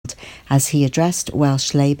as he addressed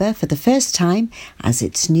Welsh Labour for the first time as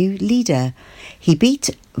its new leader. He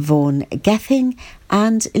beat Vaughan Gething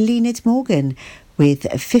and Leonard Morgan with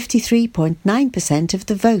 53.9% of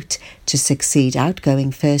the vote to succeed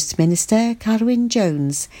outgoing First Minister Carwyn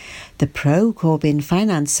Jones. The pro-Corbyn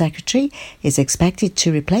Finance Secretary is expected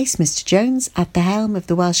to replace Mr Jones at the helm of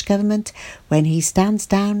the Welsh Government when he stands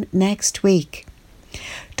down next week.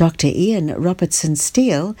 Dr Ian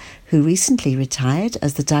Robertson-Steele, who recently retired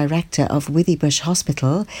as the director of Withybush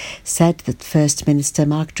Hospital, said that First Minister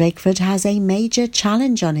Mark Drakeford has a major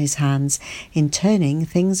challenge on his hands in turning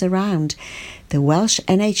things around. The Welsh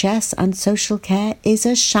NHS and social care is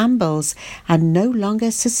a shambles and no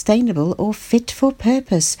longer sustainable or fit for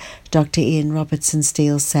purpose, Dr Ian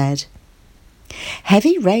Robertson-Steele said.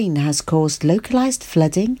 Heavy rain has caused localised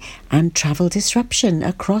flooding and travel disruption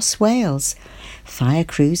across Wales. Fire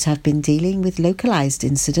crews have been dealing with localised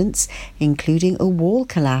incidents, including a wall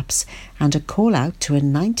collapse and a call-out to a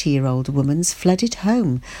 90-year-old woman's flooded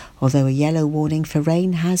home, although a yellow warning for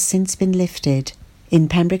rain has since been lifted. In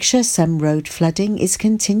Pembrokeshire, some road flooding is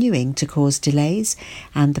continuing to cause delays,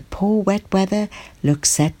 and the poor wet weather looks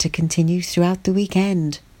set to continue throughout the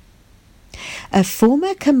weekend. A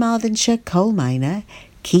former Carmarthenshire coal miner,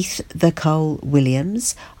 Keith the Cole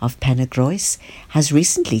Williams of Penygroes, has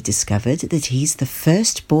recently discovered that he's the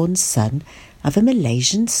firstborn son of a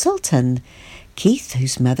Malaysian sultan. Keith,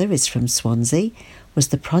 whose mother is from Swansea, was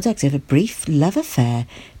the product of a brief love affair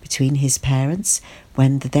between his parents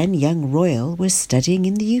when the then young royal was studying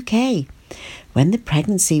in the UK. When the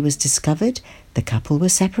pregnancy was discovered, the couple were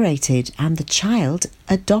separated and the child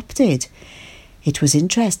adopted. It was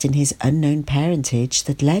interest in his unknown parentage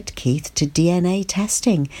that led Keith to DNA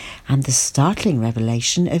testing and the startling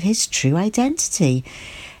revelation of his true identity.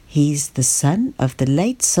 He's the son of the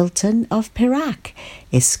late Sultan of Perak,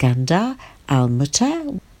 Iskandar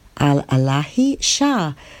al-Muta al-Alahi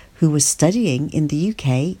Shah, who was studying in the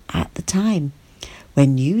UK at the time.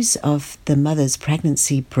 When news of the mother's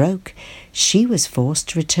pregnancy broke, she was forced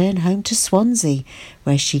to return home to Swansea,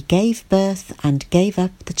 where she gave birth and gave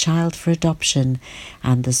up the child for adoption,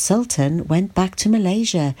 and the Sultan went back to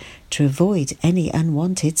Malaysia to avoid any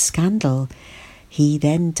unwanted scandal. He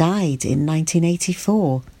then died in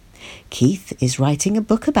 1984. Keith is writing a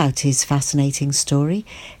book about his fascinating story,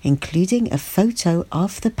 including a photo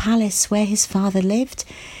of the palace where his father lived.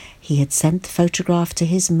 He had sent the photograph to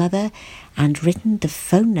his mother and written the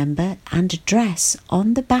phone number and address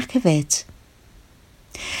on the back of it.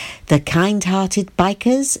 The kind-hearted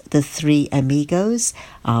bikers, the Three Amigos,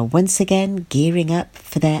 are once again gearing up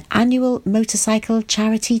for their annual motorcycle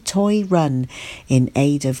charity toy run in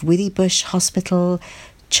aid of Withybush Hospital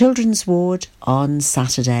Children's Ward on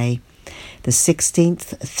Saturday. The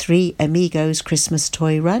 16th Three Amigos Christmas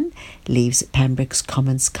Toy Run leaves Pembroke's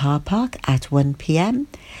Commons car park at 1 p.m,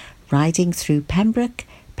 riding through Pembroke,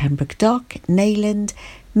 Pembroke Dock, Neyland,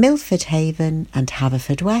 Milford Haven and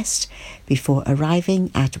Haverfordwest before arriving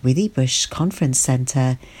at Withybush Conference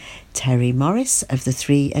Centre. Terry Morris of the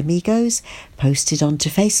Three Amigos posted onto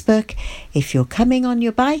Facebook, "If you're coming on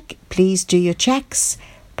your bike, please do your checks.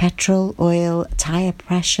 Petrol, oil, tyre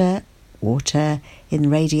pressure, water in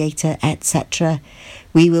radiator, etc.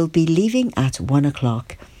 We will be leaving at 1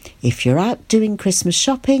 o'clock. If you're out doing Christmas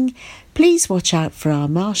shopping, please watch out for our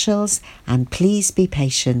marshals and please be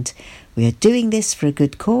patient. We are doing this for a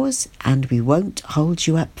good cause and we won't hold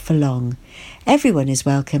you up for long. Everyone is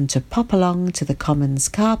welcome to pop along to the Commons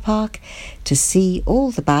car park to see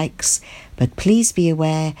all the bikes, but please be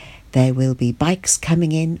aware there will be bikes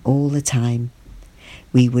coming in all the time.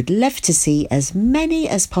 We would love to see as many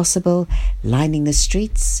as possible lining the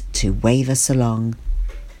streets to wave us along."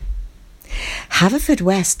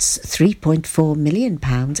 Haverfordwest's £3.4 million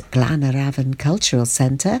Glanaravan Cultural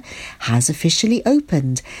Centre has officially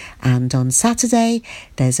opened, and on Saturday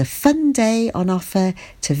there's a fun day on offer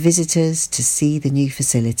to visitors to see the new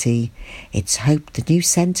facility. It's hoped the new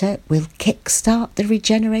centre will kick-start the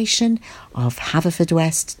regeneration of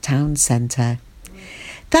Haverfordwest Town Centre.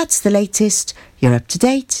 That's the latest. You're up to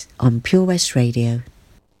date on Pure West Radio.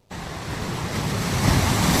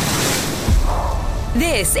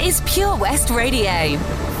 This is Pure West Radio.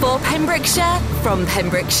 For Pembrokeshire, from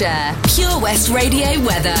Pembrokeshire. Pure West Radio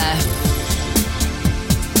weather.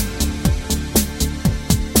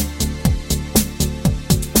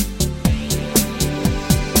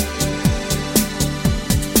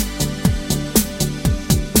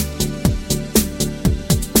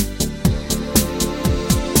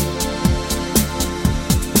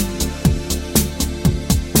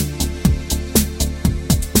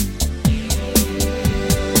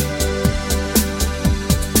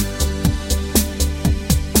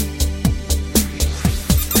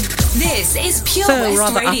 This is Pure West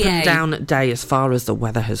rather Radio. up and down day as far as the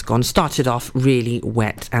weather has gone. Started off really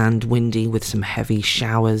wet and windy with some heavy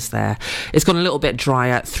showers there. It's gone a little bit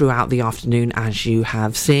drier throughout the afternoon, as you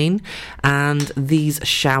have seen. And these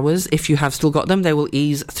showers, if you have still got them, they will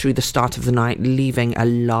ease through the start of the night, leaving a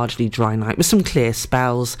largely dry night with some clear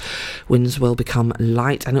spells. Winds will become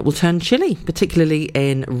light and it will turn chilly, particularly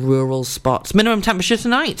in rural spots. Minimum temperature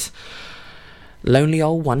tonight, lonely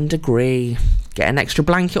old 1 degree. Get an extra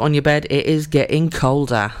blanket on your bed, it is getting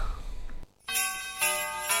colder.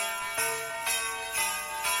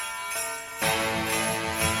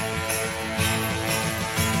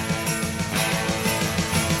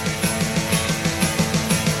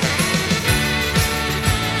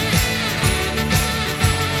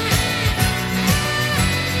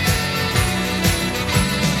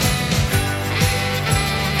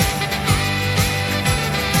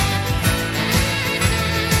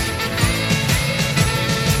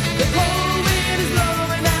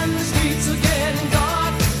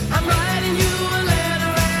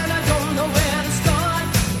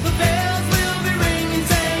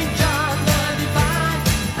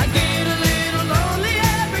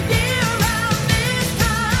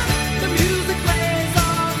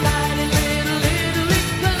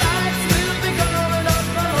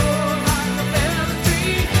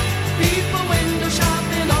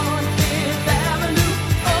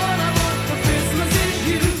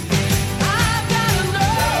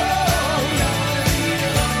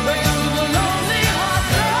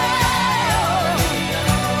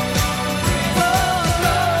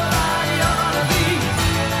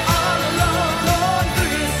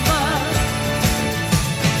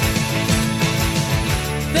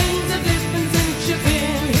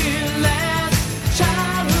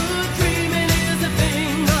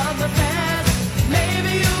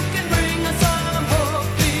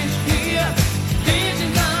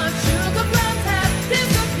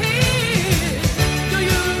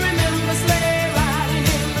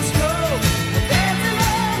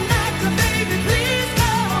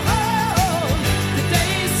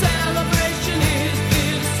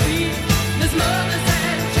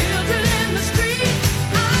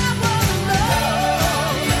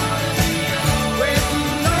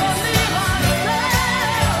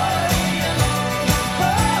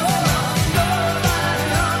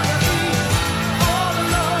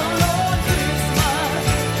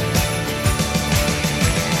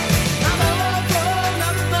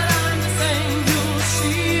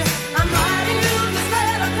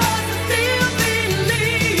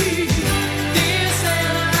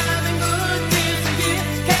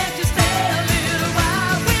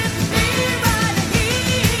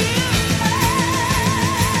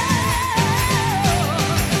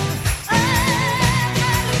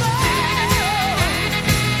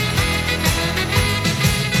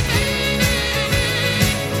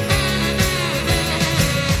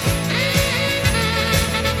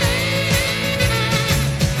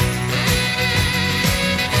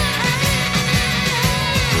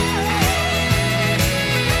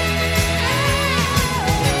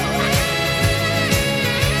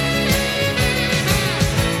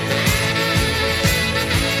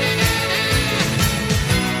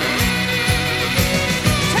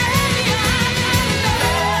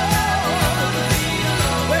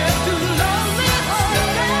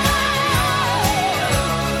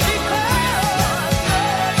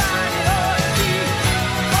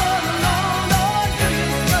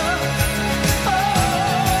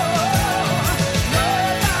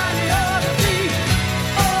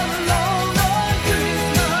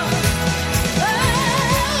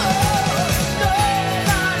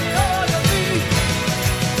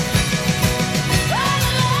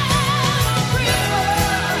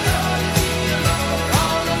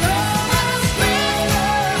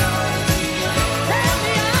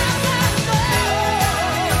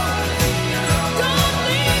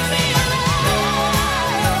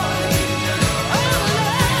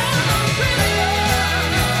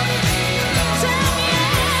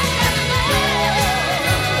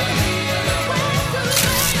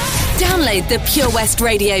 Download the Pure West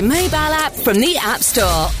Radio mobile app from the App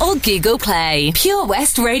Store or Google Play. Pure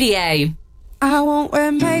West Radio. I won't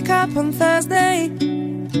wear makeup on Thursday.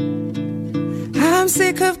 I'm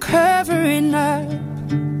sick of covering up.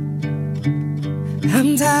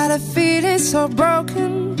 I'm tired of feeling so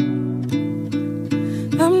broken.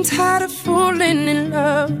 I'm tired of falling in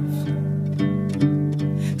love.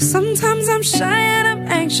 Sometimes I'm shy and I'm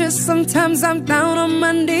anxious. Sometimes I'm down on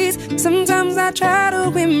my knees. Sometimes I try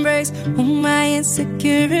to embrace all my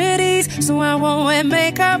insecurities. So I won't wear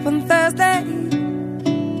makeup on Thursday,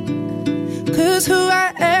 'cause who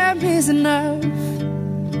I am is enough.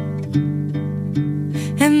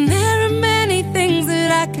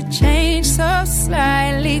 change so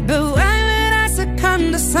slightly, but why would I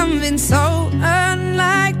succumb to something so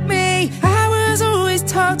unlike me? I was always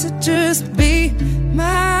taught to just be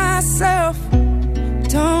myself.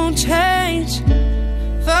 Don't change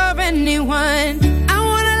for anyone. I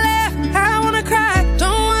wanna laugh, I wanna cry,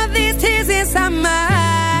 don't want these tears inside my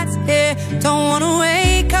eyes, yeah. Don't wanna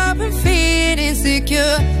wake up and feel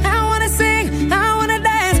insecure. I wanna sing, I wanna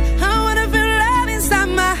dance, I wanna feel love inside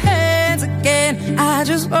my hands again. I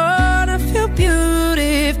just wanna feel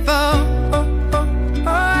beautiful.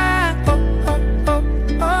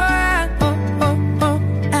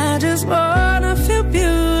 I just wanna feel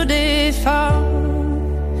beautiful.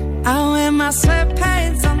 I wear my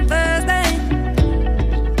sweatpants on Thursday,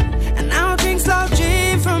 and I'll drink slow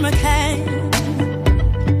gin from a can.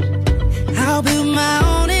 I'll build my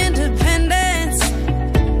own independence.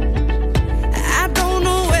 I don't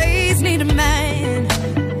always need a man.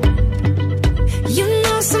 You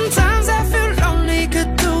know, sometimes I feel lonely,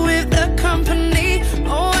 could do with the company.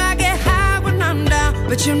 Oh, I get high when I'm down,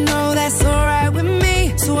 but you know that's alright with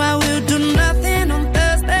me. So I will do nothing on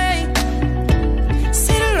Thursday.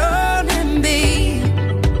 Sit alone and be.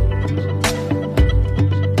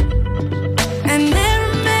 And there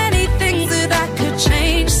are many things that I could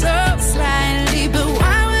change so slightly, but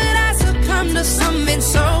why would I succumb to something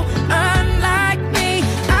so unlike me?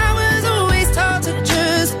 I was always taught to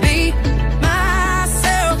just be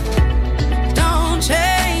myself. Don't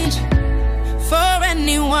change for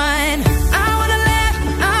anyone. I wanna laugh,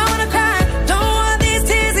 I wanna cry, don't want these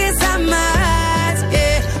tears inside my eyes,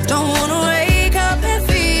 yeah. Don't wanna wake up and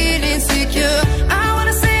feel insecure. I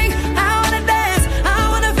wanna sing, I wanna dance, I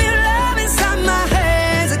wanna feel love inside my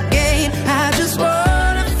hands again. I just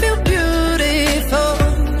wanna feel beautiful.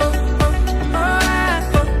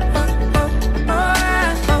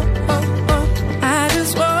 I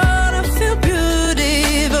just wanna feel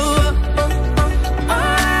beautiful.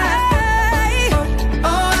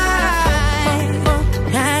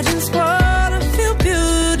 I just wanna feel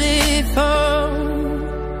beautiful.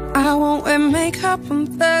 I won't wear makeup on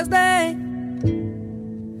Thursday,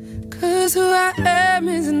 'cause who I am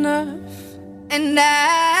is enough. And I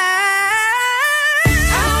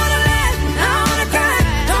wanna laugh, I wanna cry,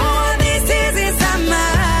 don't want these tears inside my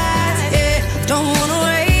eyes, yeah. Don't wanna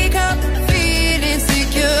wake up and feel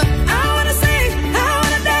insecure. I wanna sing, I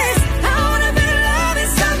wanna dance, I wanna feel love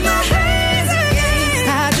inside my hands again.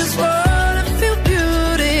 I just wanna feel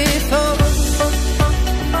beautiful.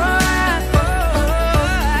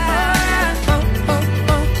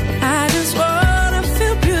 I just wanna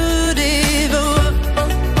feel beautiful.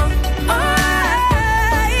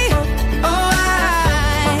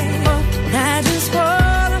 I just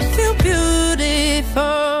wanna feel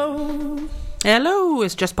beautiful. Hello,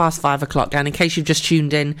 it's just past 5 o'clock, and in case you've just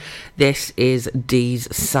tuned in, this is Dee's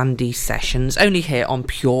Sunday Sessions, only here on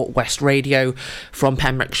Pure West Radio from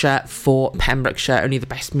Pembrokeshire for Pembrokeshire. Only the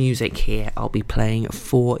best music here I'll be playing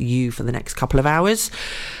for you for the next couple of hours,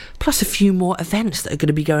 plus a few more events that are going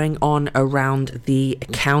to be going on around the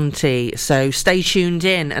county. So stay tuned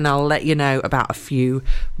in and I'll let you know about a few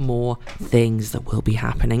more things that will be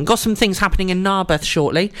happening. Got some things happening in Narberth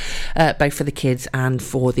shortly, both for the kids and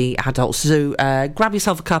for the adults. So grab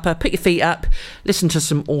yourself a cuppa, put your feet up, listen to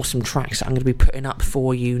some awesome tracks that I'm going to be putting up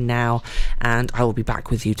for you now, and I will be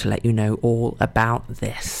back with you to let you know all about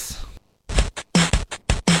this.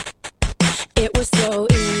 It was so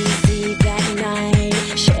easy that night.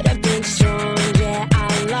 Should have been strong, yeah,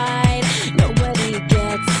 I lied. Nobody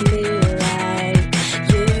gets me like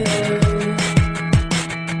you.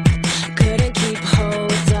 Couldn't keep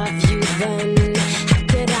hold of you then. How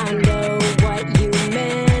could I know what you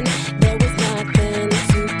meant? There was nothing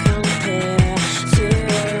to compare to.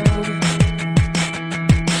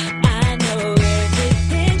 I know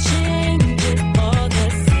everything changes, all the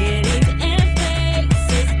cities and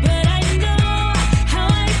faces, but I know how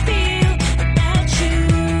I feel about you.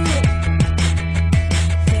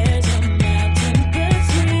 There's a mountain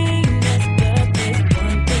between us, but there's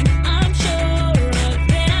one thing I'm sure of,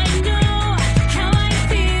 that I know how I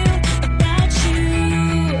feel about you.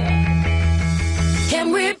 Can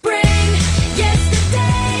we bring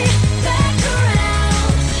yesterday back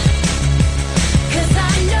around? 'Cause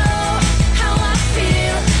I know how I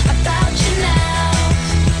feel about you now.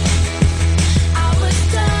 I was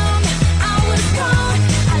dumb, I was wrong,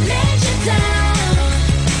 I let you down,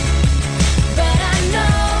 but I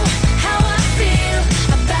know how I feel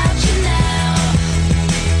about you now.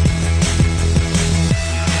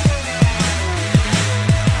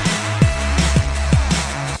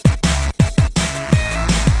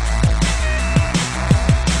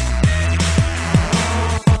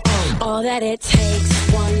 All that it takes,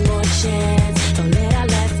 one chance. Don't let our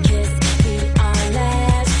last kiss be our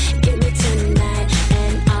last. Give me tonight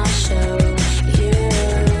and I'll show you.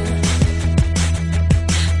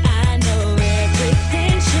 I know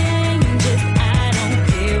everything changes. I don't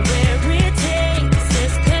care where it takes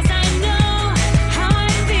us, 'cause I know how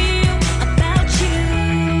I feel about you.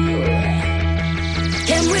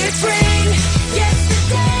 Can we bring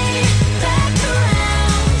yesterday back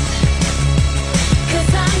around?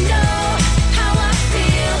 'Cause I know how I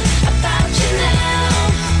feel about you now.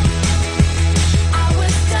 I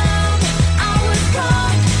was dumb, I was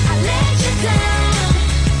wrong, I let you down.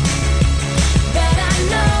 But I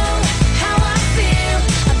know how I feel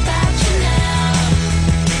about you now.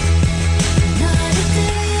 Not a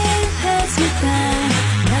day pass me by,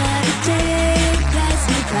 not a day pass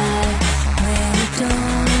me by when you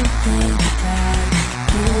don't think about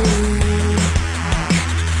you.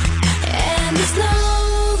 And there's no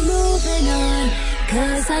moving on,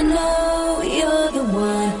 'cause I know you're the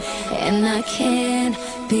one, and I can't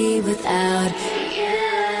be without you.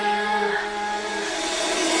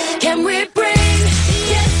 Can we bring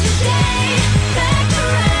yesterday back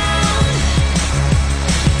around?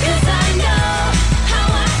 'Cause I know how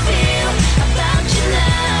I feel about you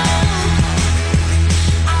now.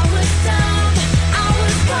 I was dumb, I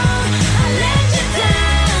was wrong, I let you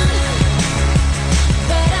down.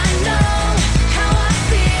 But I know how I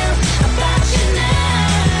feel about you now.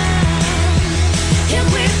 Can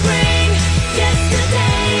we bring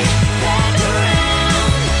yesterday back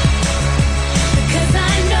around? Because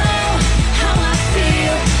I know how I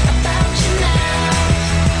feel about you now.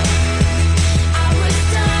 I was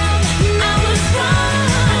dumb, I was wrong,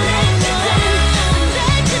 I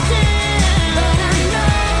let you down, But I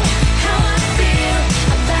know how I feel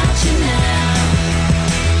about you now.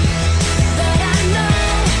 But I know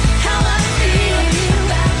how I feel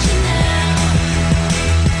about you now.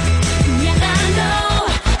 Yeah, I know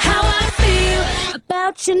how I feel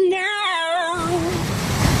about you now.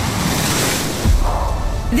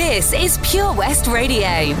 This is Pure West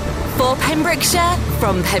Radio for Pembrokeshire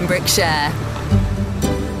from Pembrokeshire.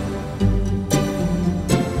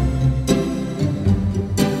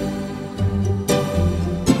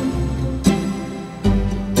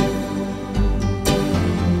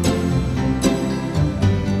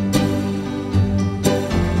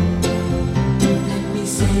 Let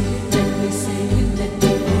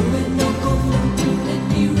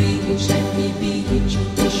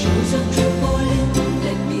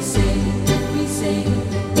me say,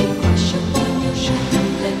 crush upon your shoulder.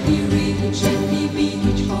 Let me reach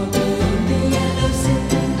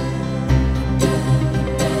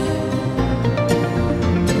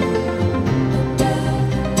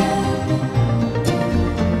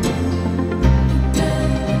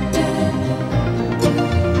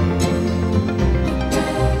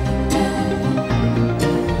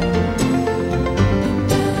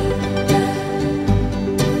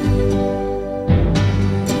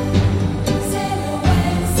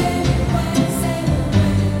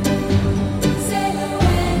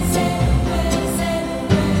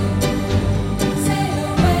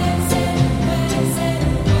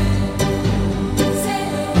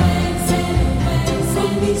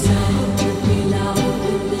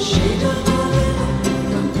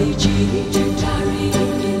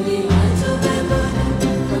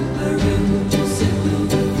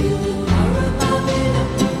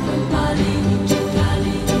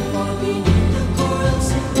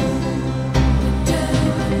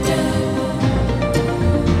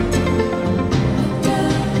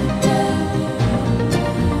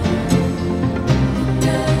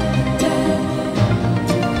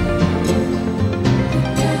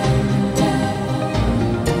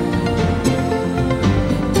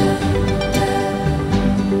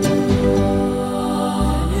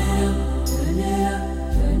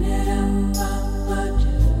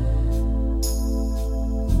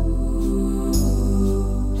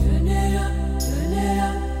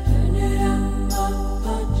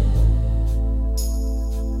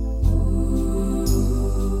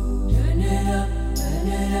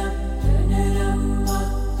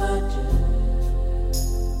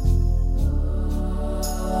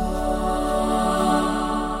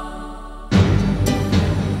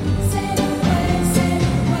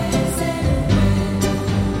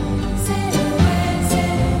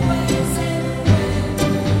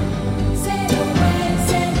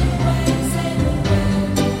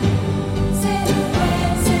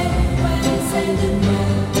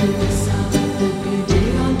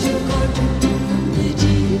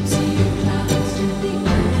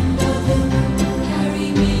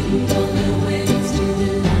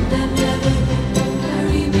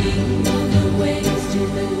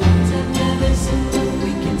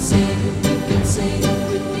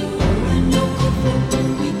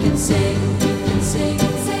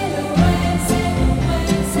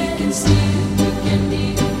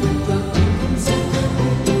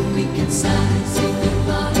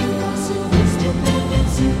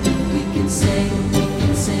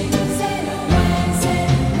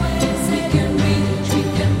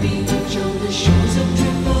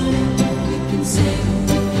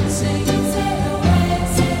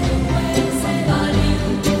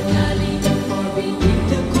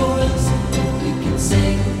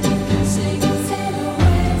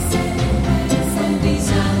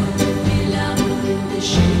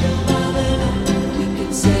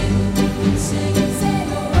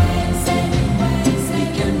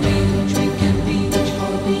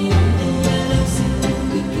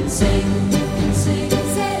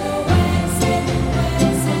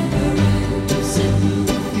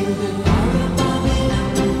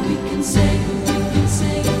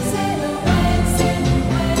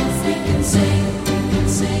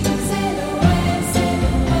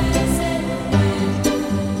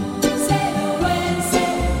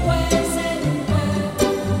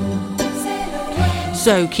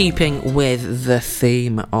So, keeping with the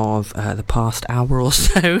theme of the past hour or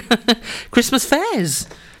so, Christmas fairs.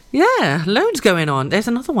 Yeah, loads going on. There's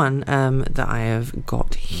another one that I have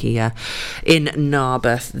got here in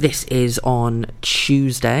Narberth. This is on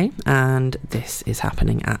Tuesday, and this is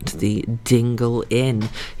happening at the Dingle Inn.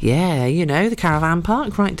 Yeah, you know, the caravan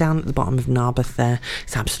park right down at the bottom of Narberth there.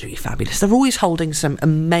 It's absolutely fabulous. They're always holding some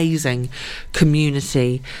amazing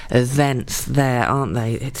community events there, aren't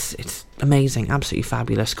they? It's amazing, absolutely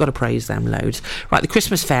fabulous. Got to praise them loads. Right, the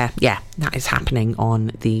Christmas fair, yeah, that is happening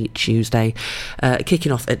on the Tuesday,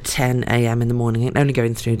 kicking off at 10 a.m. in the morning and only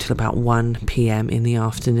going through till about 1 p.m. in the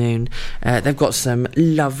afternoon. They've got some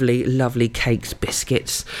lovely cakes,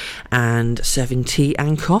 biscuits, and serving tea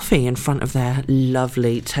and coffee in front of their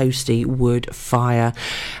lovely toasty wood fire.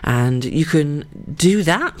 And you can do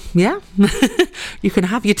that, yeah. You can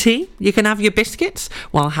have your tea, you can have your biscuits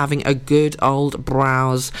while having a good old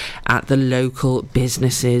browse at the local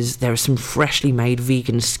businesses. There is some freshly made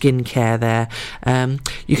vegan skincare there.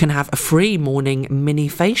 You can have a free morning mini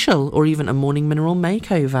facial or even a morning mineral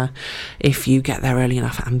makeover if you get there early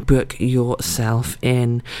enough and book yourself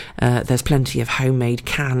in. There's plenty of homemade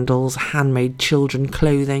candles, handmade children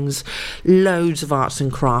clothings, loads of arts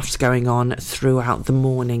and crafts going on throughout the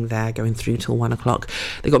morning there, going through till 1 o'clock.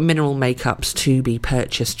 They've got mineral makeups to be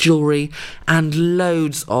purchased, jewellery, and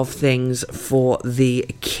loads of things for the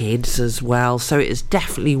kids as well. So it is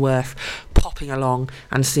definitely worth popping along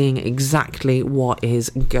and seeing exactly what is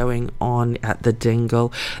going on at the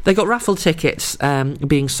Dingle. They got raffle tickets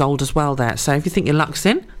being sold as well there. So if you think your luck's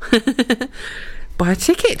in, buy a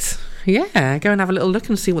ticket. Yeah, go and have a little look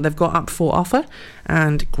and see what they've got up for offer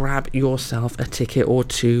and grab yourself a ticket or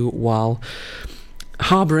two while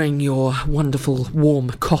harbouring your wonderful warm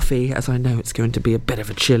coffee, as I know it's going to be a bit of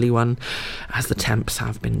a chilly one as the temps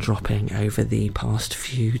have been dropping over the past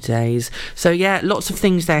few days. So yeah, lots of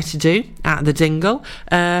things there to do at the Dingle.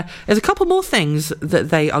 There's a couple more things that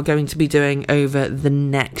they are going to be doing over the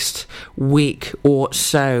next week or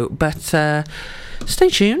so, but stay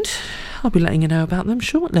tuned. I'll be letting you know about them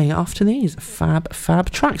shortly after these fab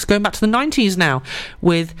tracks. Going back to the 90s now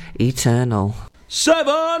with Eternal.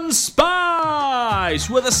 7 Spice,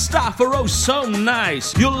 where the staff are oh so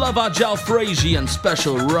nice. You'll love our jalfrezi and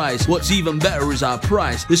special rice. What's even better is our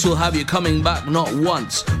price. This will have you coming back not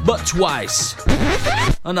once, but twice.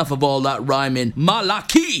 Enough of all that rhyming.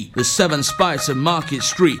 Malaki! The 7 Spice of Market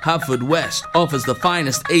Street, Haverfordwest, offers the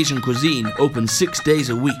finest Asian cuisine, open 6 days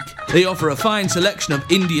a week. They offer a fine selection of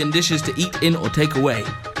Indian dishes to eat in or take away.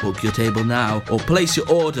 Book your table now or place your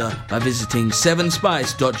order by visiting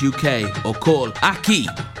 7spice.uk or call Aki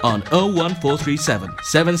on 01437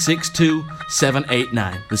 762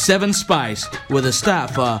 789. The 7 Spice, where the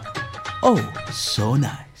staff are oh so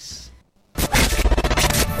nice.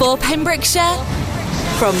 For Pembrokeshire,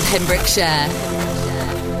 from Pembrokeshire,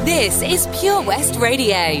 this is Pure West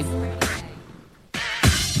Radio.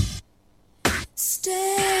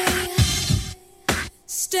 Stay.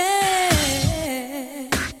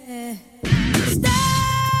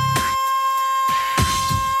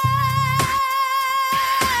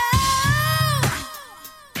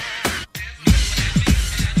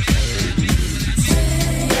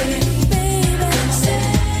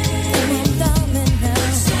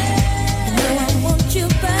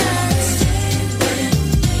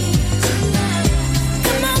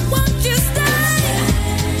 Come on,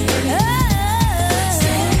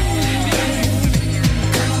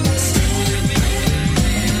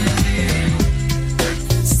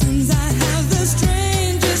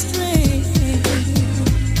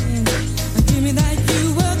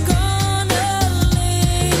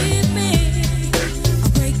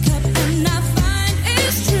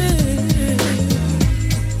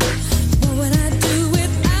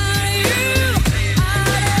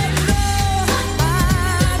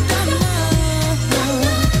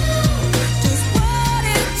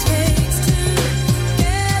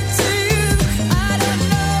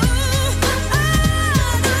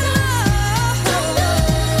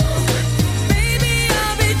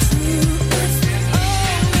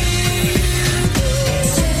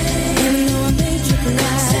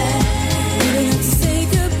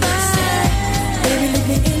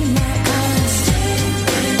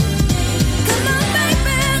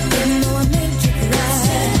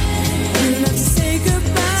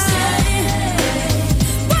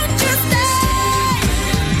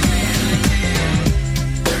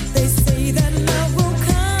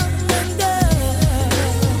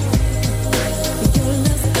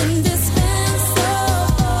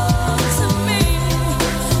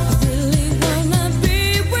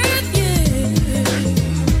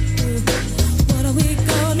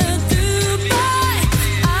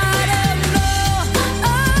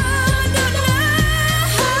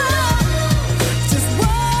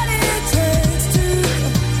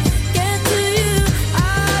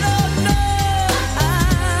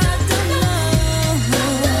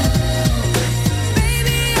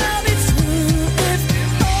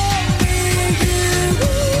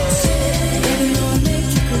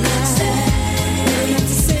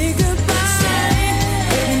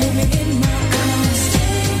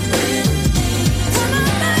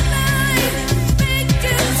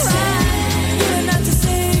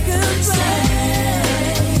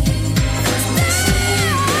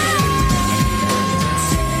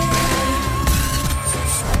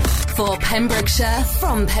 For Pembrokeshire,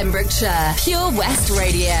 from Pembrokeshire, Pure West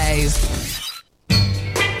Radio.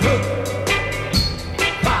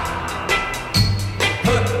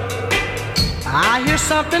 I hear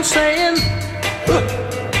something saying, Well,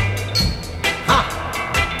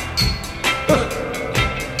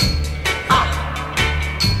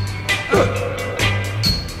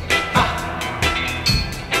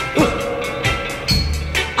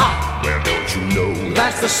 don't you know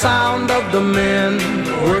that's the sound of the men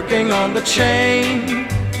working on the chain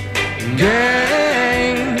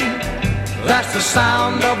gang. That's the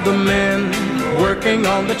sound of the men working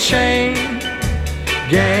on the chain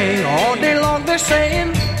gang. All day long they're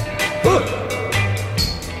saying, Well,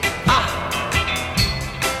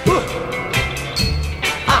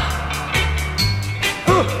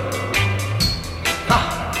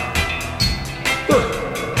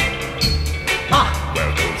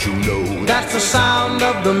 don't you know that's the sound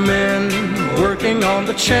of the men working on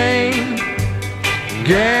the chain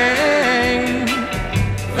gang.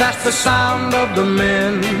 That's the sound of the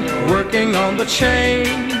men working on the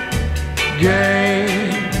chain gang.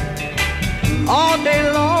 All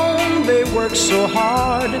day long they work so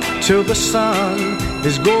hard till the sun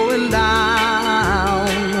is going down,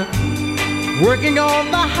 working on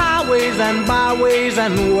the highways and byways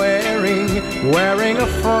and wearing a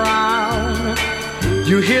frown.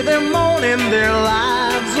 You hear them moaning their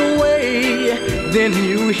lives away, then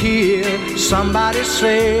you hear somebody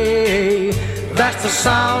say, that's the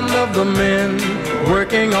sound of the men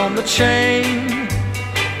working on the chain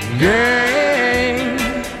gang.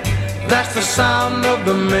 That's the sound of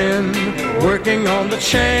the men working on the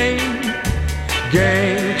chain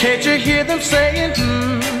gang. Can't you hear them saying,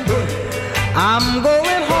 I'm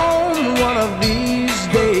going home one of these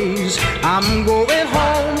days. I'm going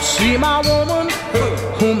home, see my woman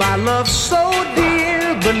whom I love so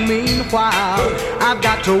dear. But meanwhile, I've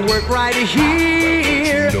got to work right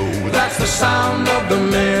here. That's the sound of the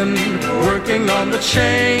men working on the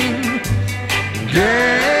chain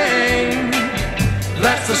gang.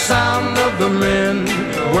 That's the sound of the men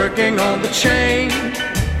working on the chain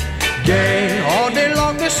gang. All day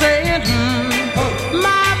long they're saying,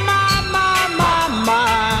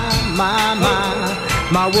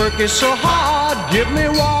 my work is so hard, give me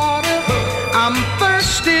water, I'm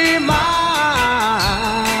thirsty,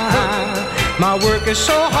 my work is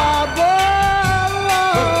so hard,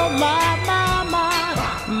 whoa, my.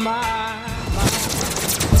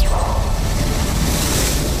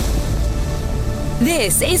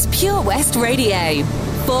 This is Pure West Radio.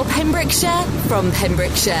 For Pembrokeshire, from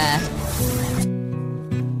Pembrokeshire.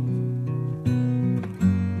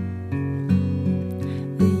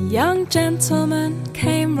 Young gentleman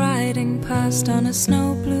came riding past on a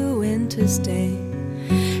snow blue winter's day.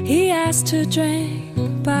 He asked to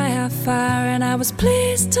drink by our fire, and I was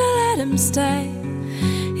pleased to let him stay.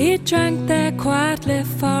 He drank there quietly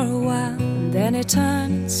for a while, and then he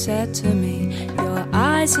turned and said to me, your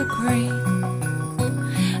eyes are green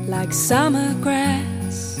like summer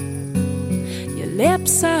grass, your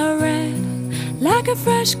lips are red like a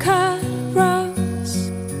fresh cut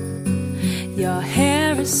rose, your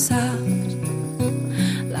hair is soft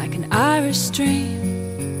like an Irish stream,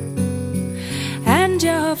 and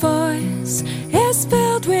your voice is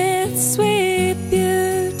filled with sweet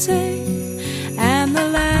beauty. And the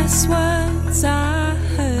last words I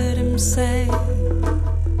heard him say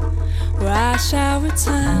were, I shall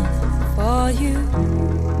return for you,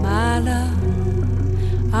 my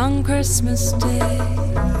love, on Christmas Day.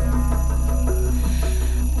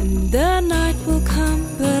 And the night will come,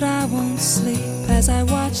 but I won't sleep as I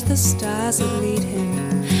watch the stars that lead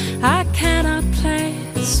him. I cannot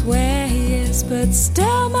place where he is, but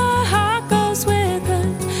still my heart goes with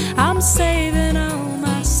him. I'm saving all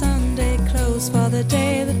my Sunday clothes for the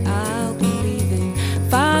day that I'll be leaving.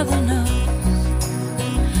 Father knows,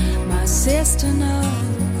 my sister knows,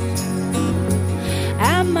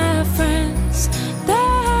 and my friends,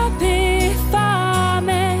 they're happy for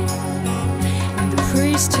me. And the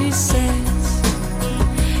priest, he says,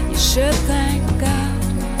 you should thank God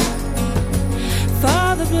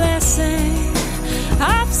for the blessing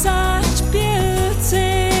of such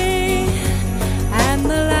beauty. And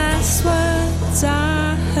the last words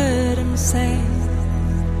I heard him say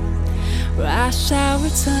were, I shall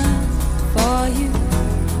return for you,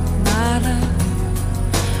 my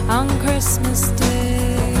love, on Christmas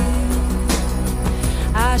Day.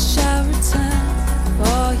 I shall return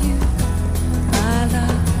for you, my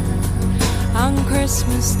love, on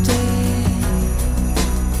Christmas Day.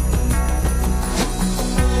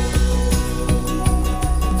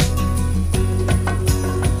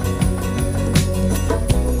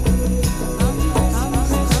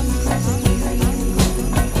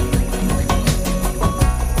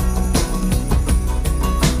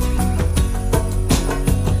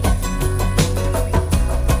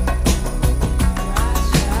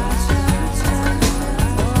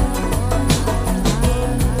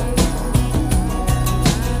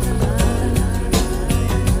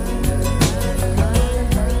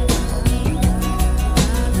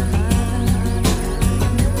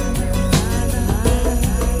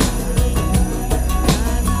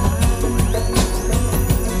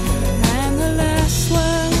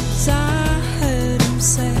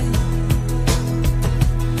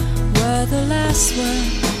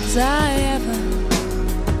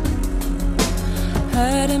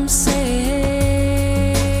 heard him say,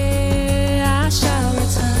 I shall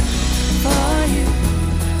return for you,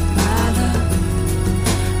 my love.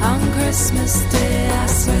 On Christmas Day I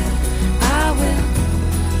swear I will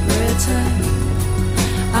return.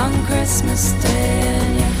 On Christmas Day,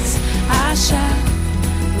 and yes, I shall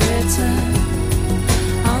return.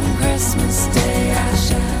 On Christmas Day I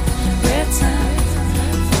shall return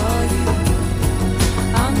for you.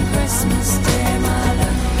 On Christmas Day, my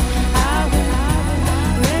love, I will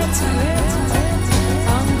return.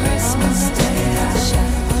 On Christmas Day I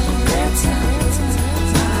shall return,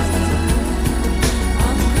 my love.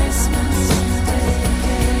 On Christmas Day.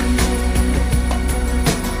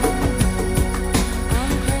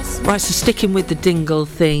 Right, so sticking with the Dingle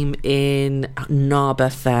theme in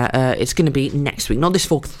Narberth there, it's going to be next week, not this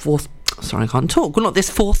sorry, I can't talk. Well, not this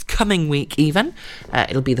forthcoming week even.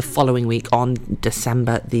 It'll be the following week on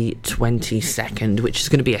December the 22nd, which is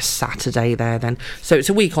going to be a Saturday there then. So it's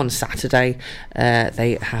a week on Saturday.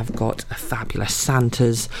 They have got a fabulous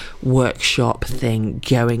Santa's workshop thing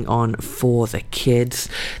going on for the kids.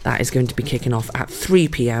 That is going to be kicking off at 3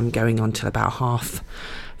 p.m, going on till about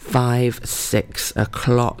 5:30, 6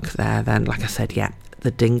 o'clock there then. Like I said, yeah, the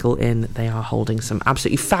Dingle Inn, they are holding some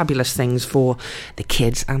absolutely fabulous things for the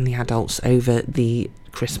kids and the adults over the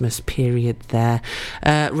Christmas period there.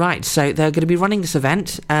 Right, so they're going to be running this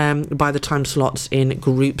event by the time slots in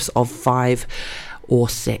groups of 5 or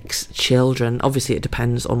 6 children. Obviously it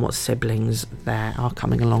depends on what siblings there are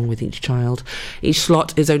coming along with each child. Each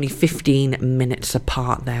slot is only 15 minutes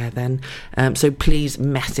apart there then, so please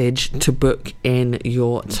message to book in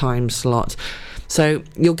your time slot. So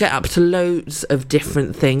you'll get up to loads of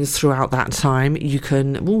different things throughout that time. You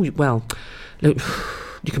can, you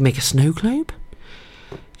can make a snow globe.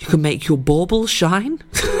 You can make your baubles shine.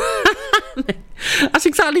 That's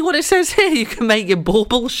exactly what it says here. You can make your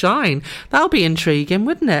bauble shine. That'll be intriguing,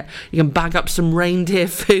 wouldn't it? You can bag up some reindeer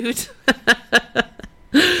food.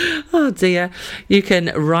 Oh dear. You can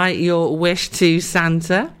write your wish to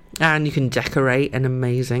Santa. And you can decorate an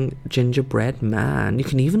amazing gingerbread man. You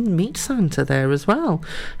can even meet Santa there as well.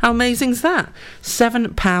 How amazing is that?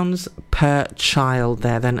 £7 per child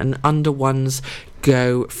there then, and under ones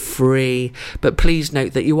go free. But please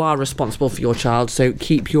note that you are responsible for your child, so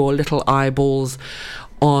keep your little eyeballs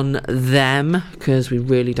on them, because we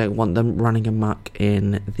really don't want them running amok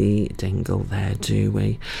in the Dingle there, do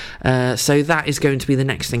we? So that is going to be the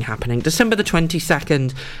next thing happening. December the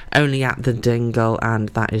 22nd, only at the Dingle, and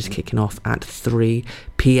that is kicking off at 3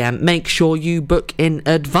 p.m. Make sure you book in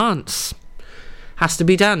advance. Has to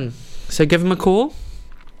be done. So give them a call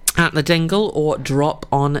at the Dingle or drop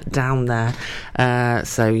on down there.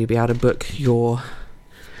 So you'll be able to book your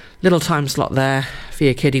little time slot there for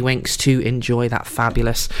your kiddie winks to enjoy that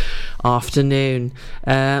fabulous afternoon.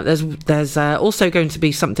 There's also going to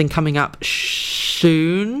be something coming up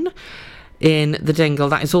soon in the Dingle.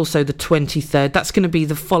 That is also the 23rd. That's going to be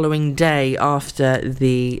the following day after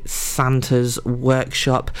the Santa's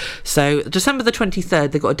workshop. So December the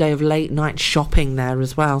 23rd, they've got a day of late night shopping there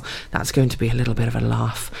as well. That's going to be a little bit of a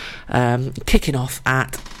laugh. Kicking off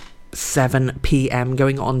at 7 p.m,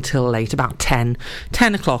 going on till late, about 10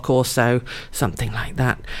 o'clock or so, something like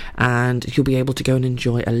that, and you'll be able to go and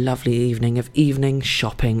enjoy a lovely evening of evening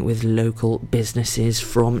shopping with local businesses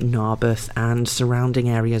from Narberth and surrounding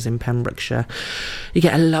areas in Pembrokeshire. You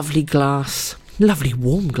get a lovely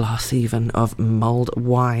warm glass even of mulled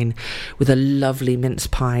wine with a lovely mince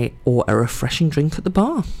pie or a refreshing drink at the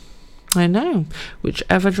bar. I know,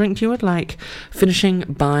 whichever drink you would like, finishing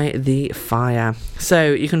by the fire.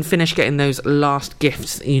 So you can finish getting those last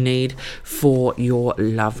gifts you need for your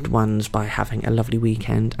loved ones by having a lovely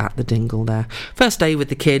weekend at the Dingle there. First day with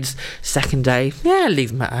the kids, second day, yeah,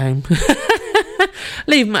 leave them at home.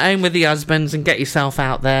 Leave them at home with the husbands and get yourself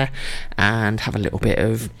out there and have a little bit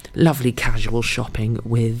of lovely casual shopping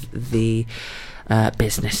with the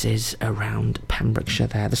businesses around Pembrokeshire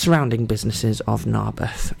there, the surrounding businesses of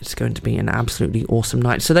Narberth. It's going to be an absolutely awesome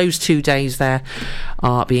night. So those 2 days there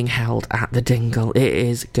are being held at the Dingle. It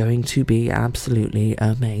is going to be absolutely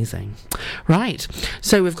amazing. Right,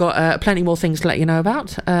 so we've got plenty more things to let you know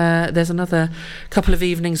about. There's another couple of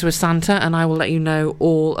evenings with Santa, and I will let you know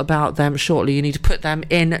all about them shortly. You need to put them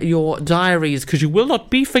in your diaries, because you will not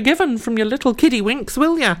be forgiven from your little kiddie winks,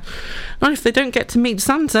 will you? Not if they don't get to meet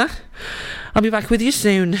Santa. I'll be back with you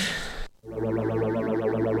soon.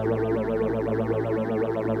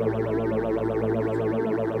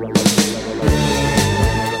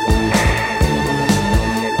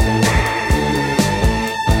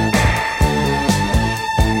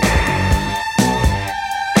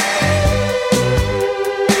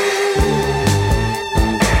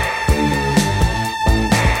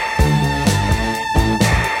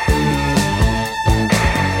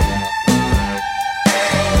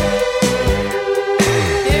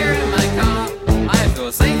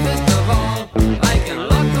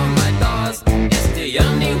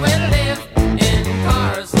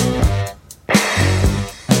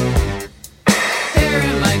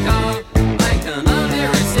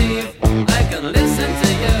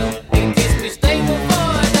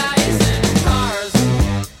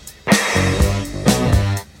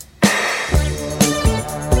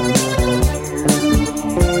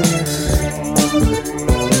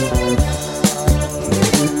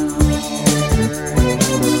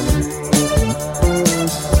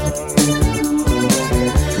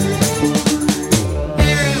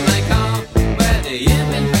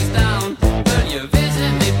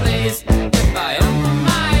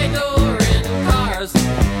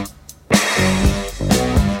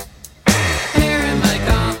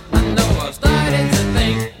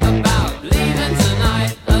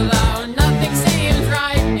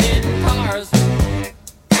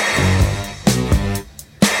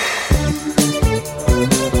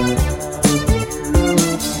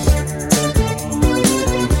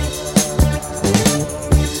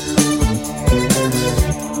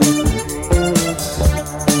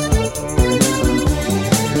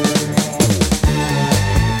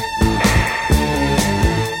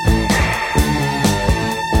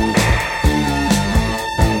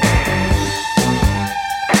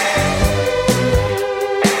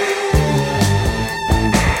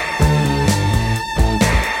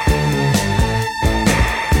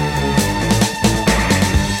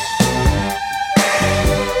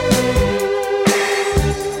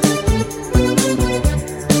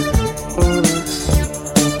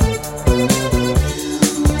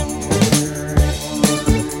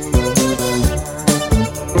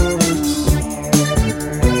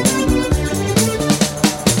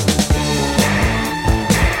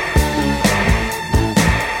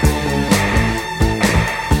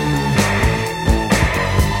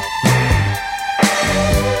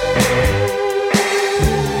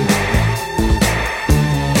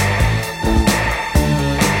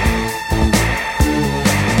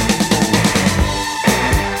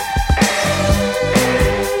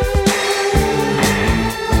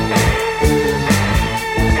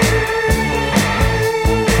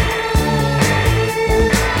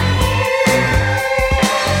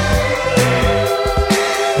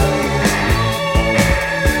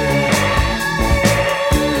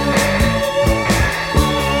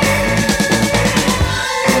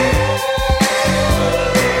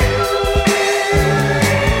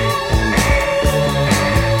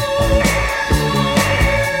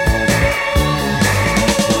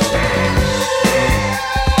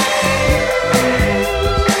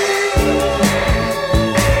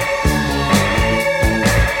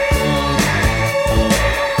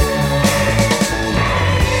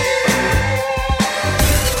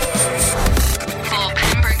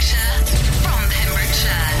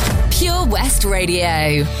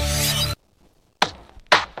 Radio.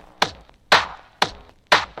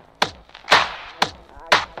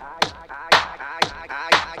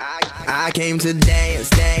 I came to dance,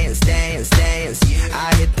 dance, dance, dance.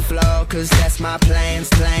 I hit the floor cause that's my plans,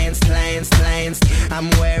 plans, plans, plans. I'm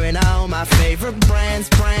wearing all my favorite brands,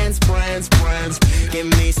 brands, brands, brands. Give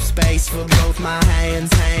me some space for both my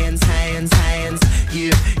hands, hands, hands, hands.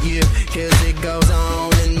 You, cause it goes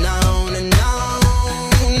on and on and on.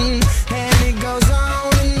 And it goes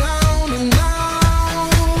on and on and on.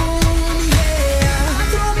 Yeah, I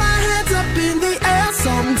throw my hands up in the air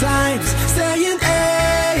sometimes, saying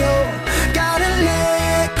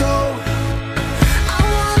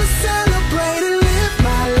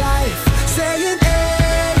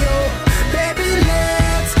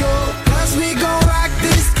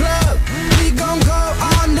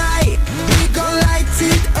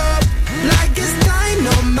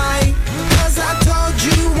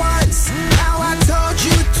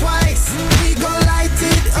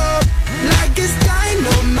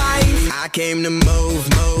came to move,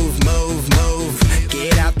 move, move, move.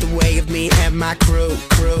 Get out the way of me and my crew,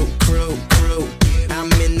 crew, crew, crew. I'm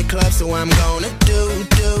in the club, so I'm gonna do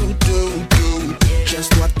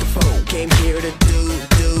just what the folk came here to do.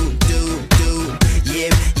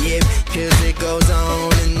 Yep, cause it goes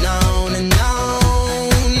on and on and on.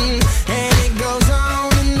 And it goes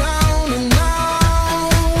on and on and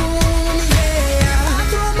on. Yeah, I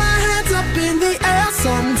throw my hands up in the air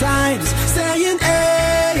sometimes, saying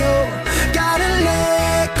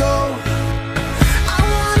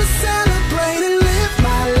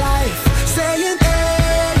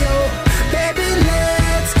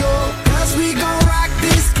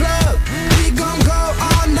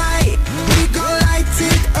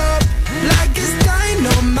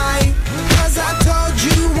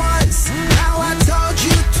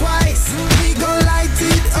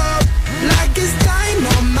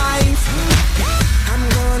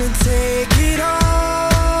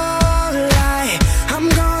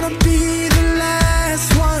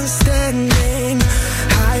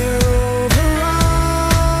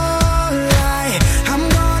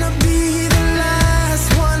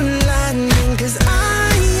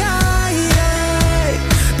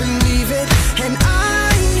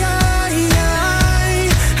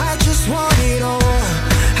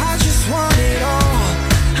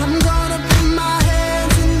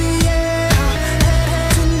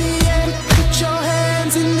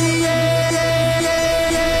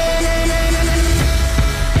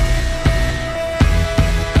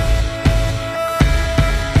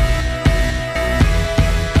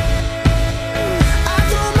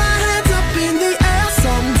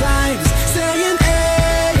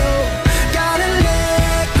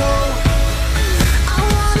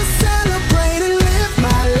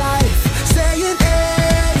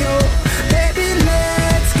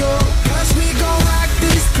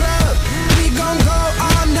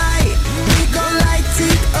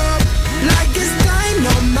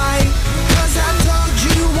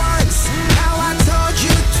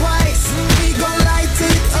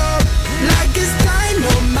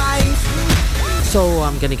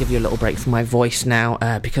going to give you a little break from my voice now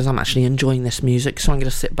because I'm actually enjoying this music, so I'm going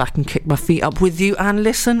to sit back and kick my feet up with you and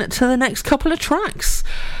listen to the next couple of tracks.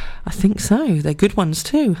 I think so. They're good ones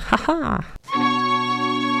too. Haha.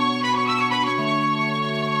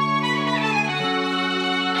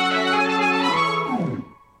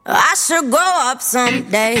 I should grow up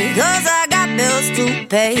someday, cause I got bills to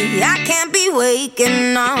pay. I can't be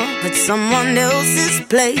waking up at someone else's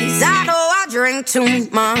place. I know I drink too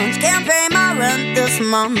much, can't pay my rent this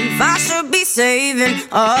month. I should be saving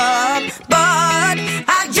up, but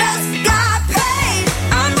I just got paid.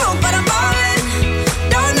 I'm broke but I'm ballin',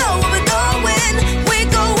 don't know where we're going. We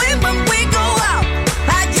go in when we go out.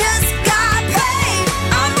 I just got paid.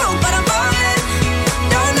 I'm broke but I'm ballin',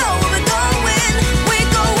 don't know where we're going. We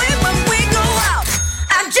go in when we go out.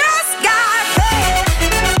 I just got paid.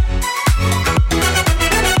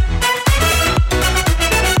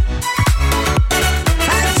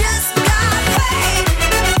 I just got paid.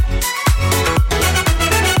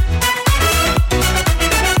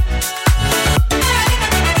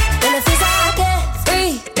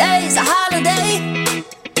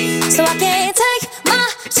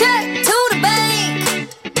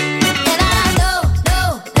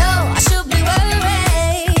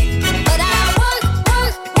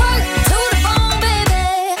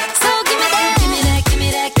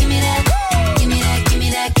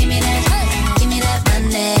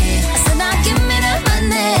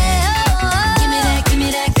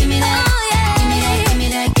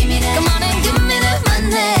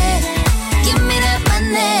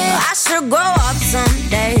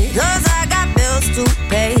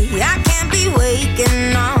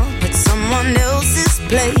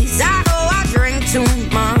 place. I know I drink too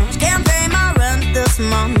much, can't pay my rent this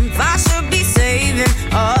month. I should be saving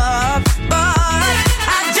up, but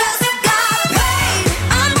I just got paid.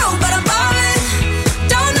 I'm broke but I'm ballin',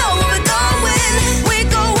 don't know where we're going. We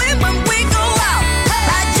go in when we go out.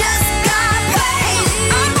 I just got paid.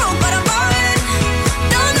 I'm broke but I'm ballin',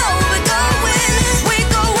 don't know where we're going. We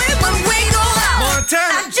go in when we go out.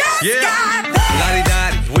 Montana. I just Yeah. got paid.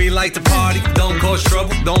 Lottie-dottie, we like to party. Don't cause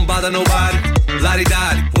trouble, don't bother nobody.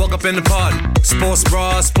 Lottie-dottie, walk up in the party. Sports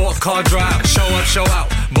bra, sport car drive. Show up, show out.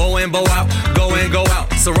 Bow in, bow out. Go in, go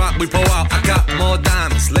out. So rock, we pull out. I got more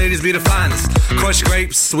diamonds. Ladies be the finest. Crush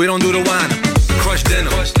grapes, we don't do the wine. Crush dinner,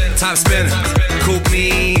 top spinner. Coupe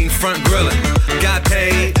mean, front grillin'. Got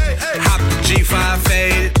paid, hop the G5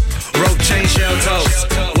 faded. Rope chain, shell toes.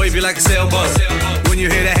 Wave you like a sailboat. When you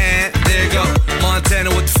hear the hand, there you go. Montana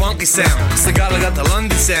with the funky sound. Cigala got the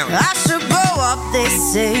London sound. I should grow up, they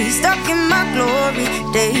say, stuck in my glory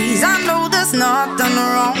days. I know there's nothing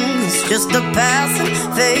wrong, it's just a passing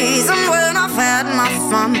phase. And when I've had my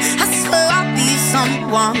fun, I swear I'll be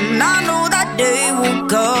someone. I know that day will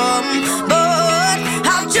come, but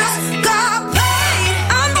I've just got paid.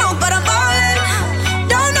 I'm broke but I'm ballin',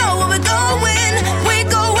 don't know where we're going. We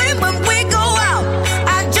go in when we go out.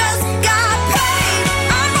 I just got paid.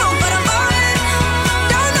 I'm broke but I'm ballin',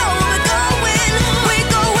 don't know where we're going. We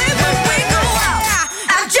go in when we go out.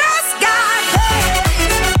 I just got paid.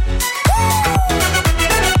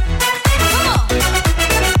 Come on.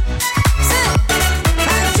 Sing.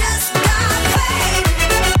 I just got paid.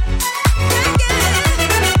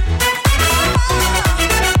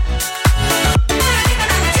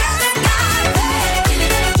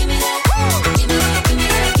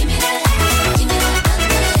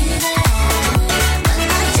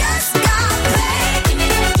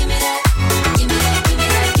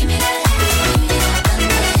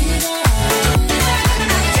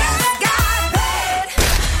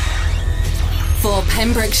 For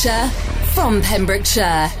Pembrokeshire, from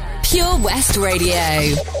Pembrokeshire, Pure West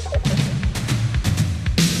Radio.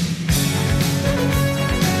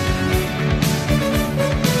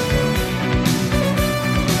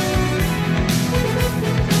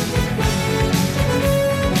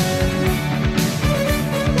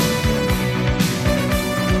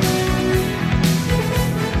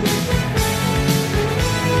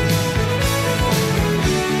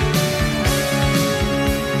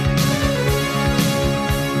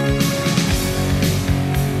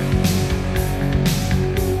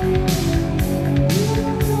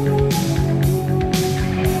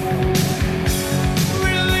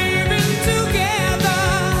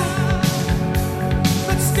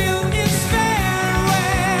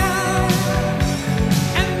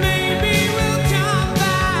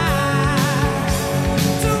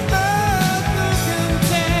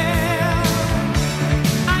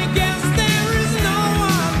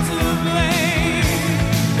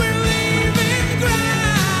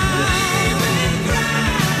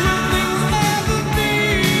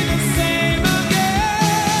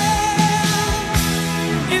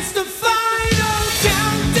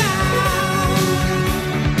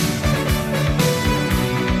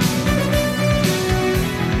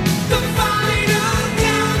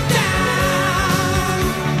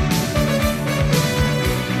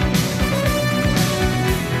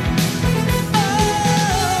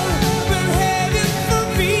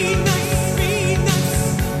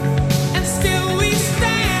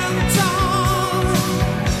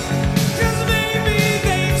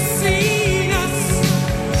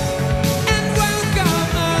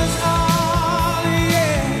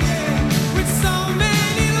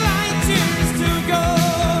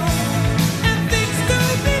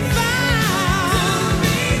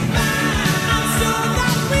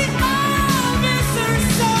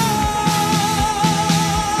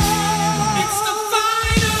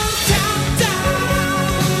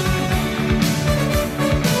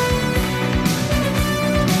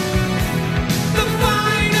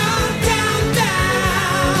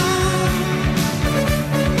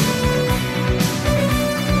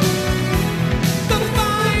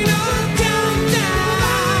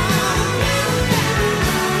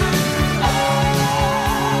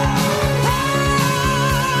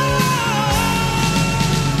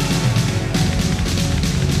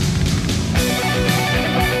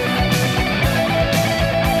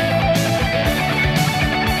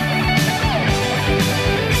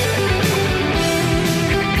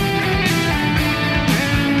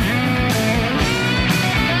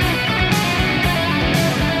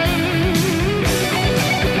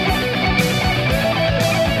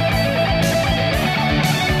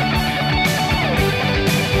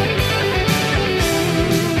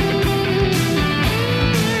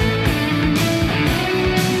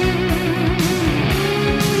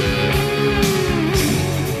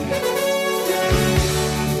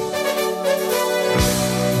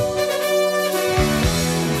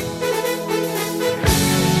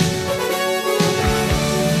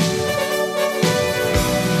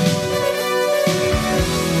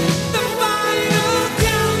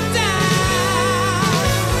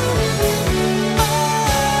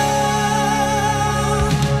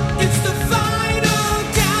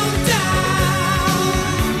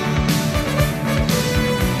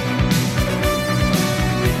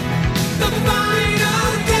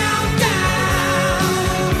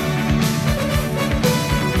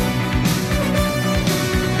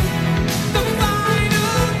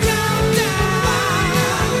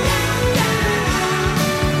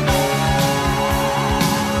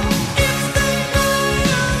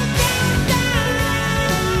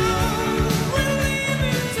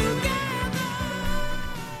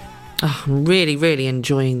 Oh, I'm really, really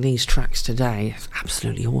enjoying these tracks today. It's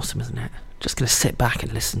absolutely awesome, isn't it? Just going to sit back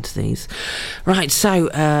and listen to these. Right, so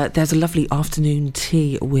there's a lovely afternoon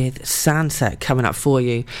tea with Santa coming up for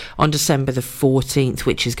you on December the 14th,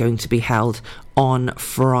 which is going to be held on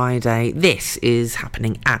Friday. This is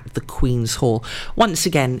happening at the Queen's Hall, once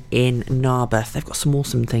again in Narberth. They've got some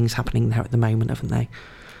awesome things happening there at the moment, haven't they?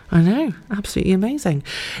 I know, absolutely amazing.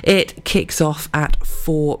 It kicks off at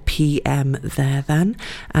 4 p.m. there then,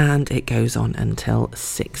 and it goes on until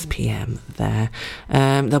 6 p.m. there.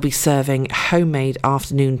 They'll be serving homemade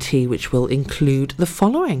afternoon tea, which will include the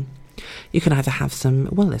following. You can either have some,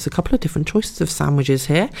 well, there's a couple of different choices of sandwiches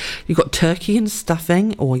here. You've got turkey and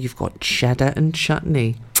stuffing, or you've got cheddar and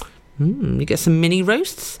chutney. You get some mini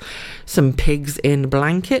roasts, some pigs in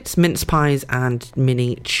blankets, mince pies and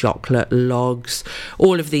mini chocolate logs.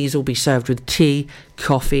 All of these will be served with tea,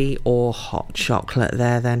 coffee or hot chocolate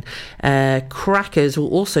there then. Crackers will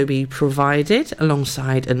also be provided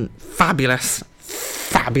alongside a fabulous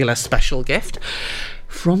special gift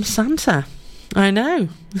from Santa. I know.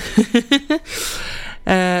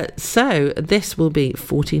 So this will be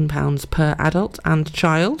 £14 per adult and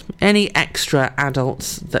child. Any extra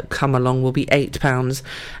adults that come along will be £8,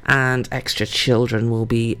 and extra children will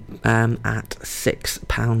be at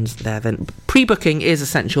 £6 there then. Pre-booking is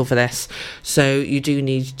essential for this, so you do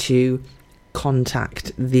need to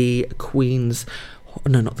contact the Queen's...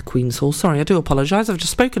 No, not the Queen's Hall. Sorry, I do apologise. I've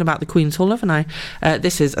just spoken about the Queen's Hall, haven't I?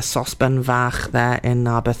 This is a Sosbanvach there in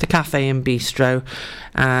Narberth, the cafe and bistro,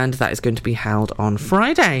 and that is going to be held on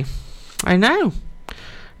Friday. I know.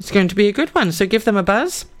 It's going to be a good one. So give them a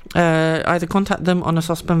buzz. Either contact them on a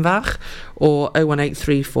Sosbanvach or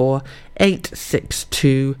 01834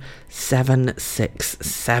 862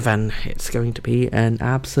 767. It's going to be an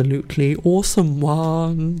absolutely awesome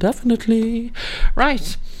one. Definitely.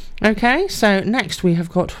 Right. Okay, so next we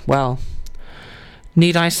have got, well,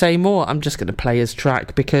 need I say more? I'm just going to play his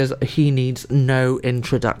track because he needs no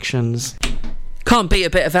introductions. Can't beat a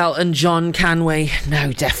bit of Elton John, can we?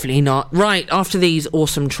 No, definitely not. Right, after these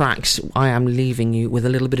awesome tracks, I am leaving you with a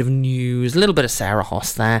little bit of news, a little bit of Sarah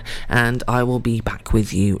Hoss there, and I will be back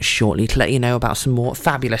with you shortly to let you know about some more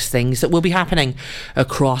fabulous things that will be happening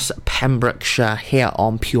across Pembrokeshire here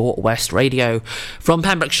on Pure West Radio. From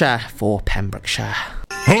Pembrokeshire, for Pembrokeshire.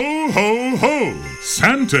 Ho, ho, ho!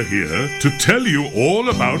 Santa here to tell you all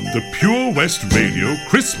about the Pure West Radio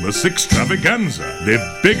Christmas Extravaganza, their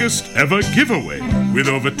biggest ever giveaway, with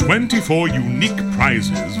over 24 unique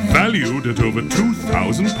prizes valued at over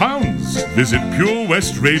 £2,000. Visit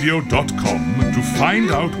purewestradio.com to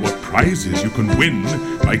find out what prizes you can win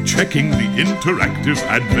by checking the interactive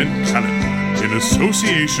Advent calendar in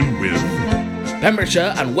association with...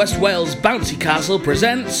 Pembrokeshire and West Wales Bouncy Castle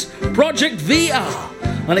presents Project VR,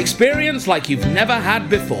 an experience like you've never had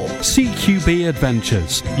before. CQB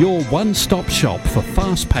Adventures, your one-stop shop for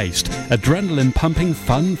fast-paced, adrenaline-pumping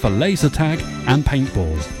fun for laser tag and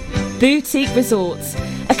paintball. Boutique Resorts,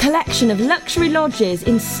 a collection of luxury lodges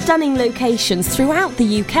in stunning locations throughout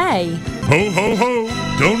the UK. Ho, ho, ho!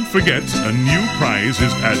 Don't forget, a new prize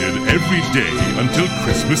is added every day until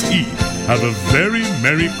Christmas Eve. Have a very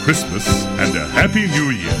Merry Christmas and a Happy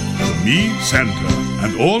New Year from me, Santa,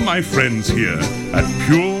 and all my friends here at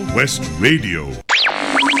Pure West Radio.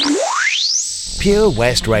 Pure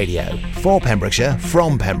West Radio, for Pembrokeshire,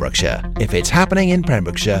 from Pembrokeshire. If it's happening in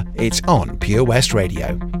Pembrokeshire, it's on Pure West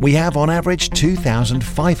Radio. We have on average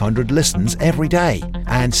 2,500 listens every day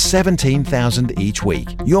and 17,000 each week.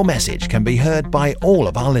 Your message can be heard by all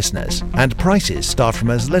of our listeners, and prices start from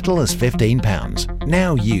as little as £15.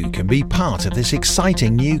 Now you can be part of this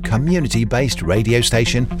exciting new community-based radio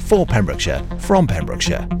station for Pembrokeshire, from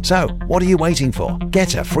Pembrokeshire. So, what are you waiting for?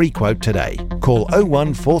 Get a free quote today. Call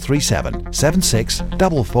 01437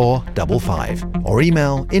 764455 or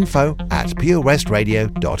email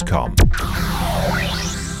info@purewestradio.com.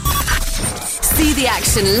 See the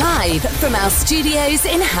action live from our studios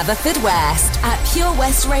in Haverfordwest at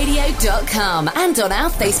purewestradio.com and on our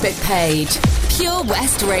Facebook page, Pure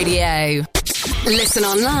West Radio. Listen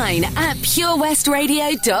online at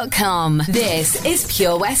purewestradio.com. This is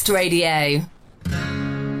Pure West Radio.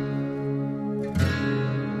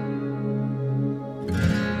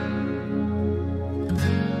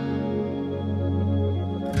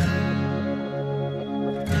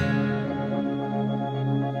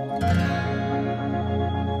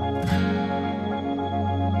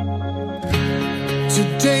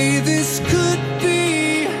 Today this could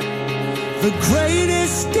be the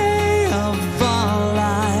greatest day of our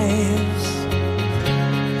lives.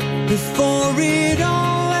 Before it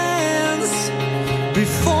all ends,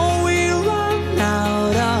 before we run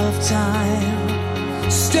out of time,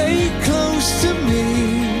 stay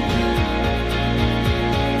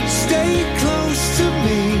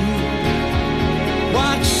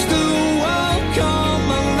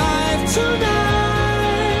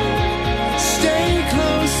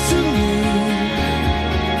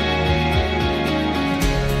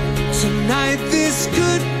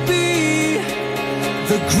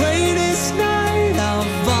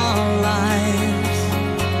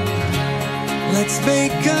it's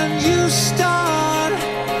vacant, you start.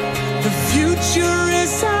 The future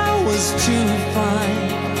is ours to find.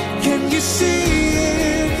 Can you see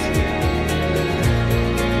it?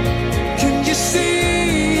 Can you see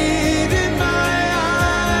it in my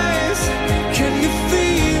eyes? Can you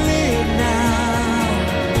feel it now?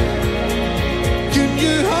 Can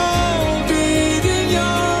you hold it in your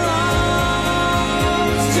arms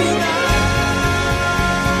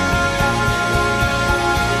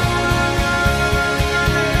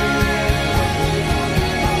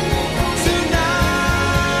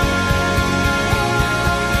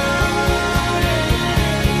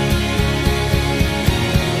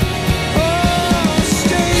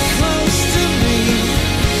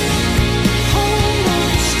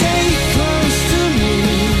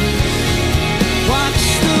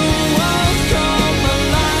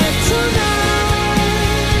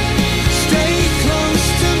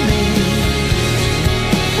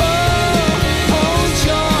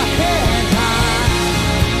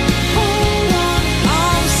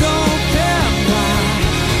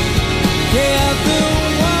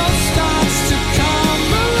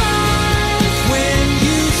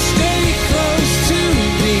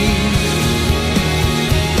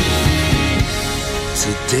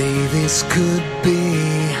this could be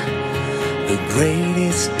the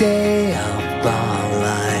greatest day of our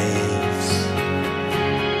lives.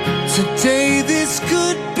 Today this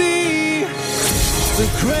could be the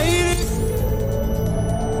greatest.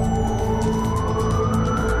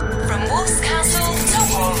 From Wolf's Castle to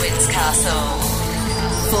Warwin's Castle.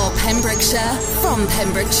 For Pembrokeshire, from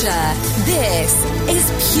Pembrokeshire, this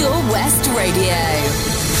is Pure West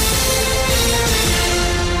Radio.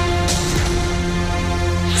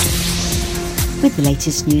 With the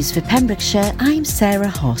latest news for Pembrokeshire, I'm Sarah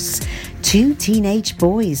Hoss. 2 teenage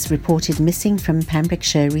boys reported missing from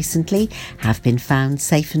Pembrokeshire recently have been found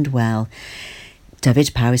safe and well.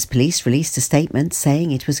 Dyfed-Powys Police released a statement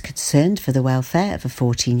saying it was concerned for the welfare of a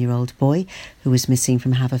 14-year-old boy who was missing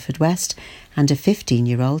from Haverfordwest and a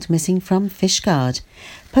 15-year-old missing from Fishguard.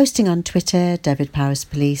 Posting on Twitter, Dyfed-Powys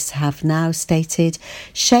Police have now stated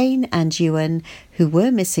Shane and Ewan, who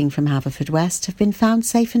were missing from Haverfordwest, have been found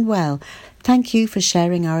safe and well. Thank you for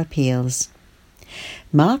sharing our appeals.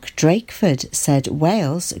 Mark Drakeford said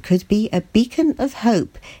Wales could be a beacon of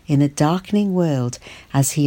hope in a darkening world as he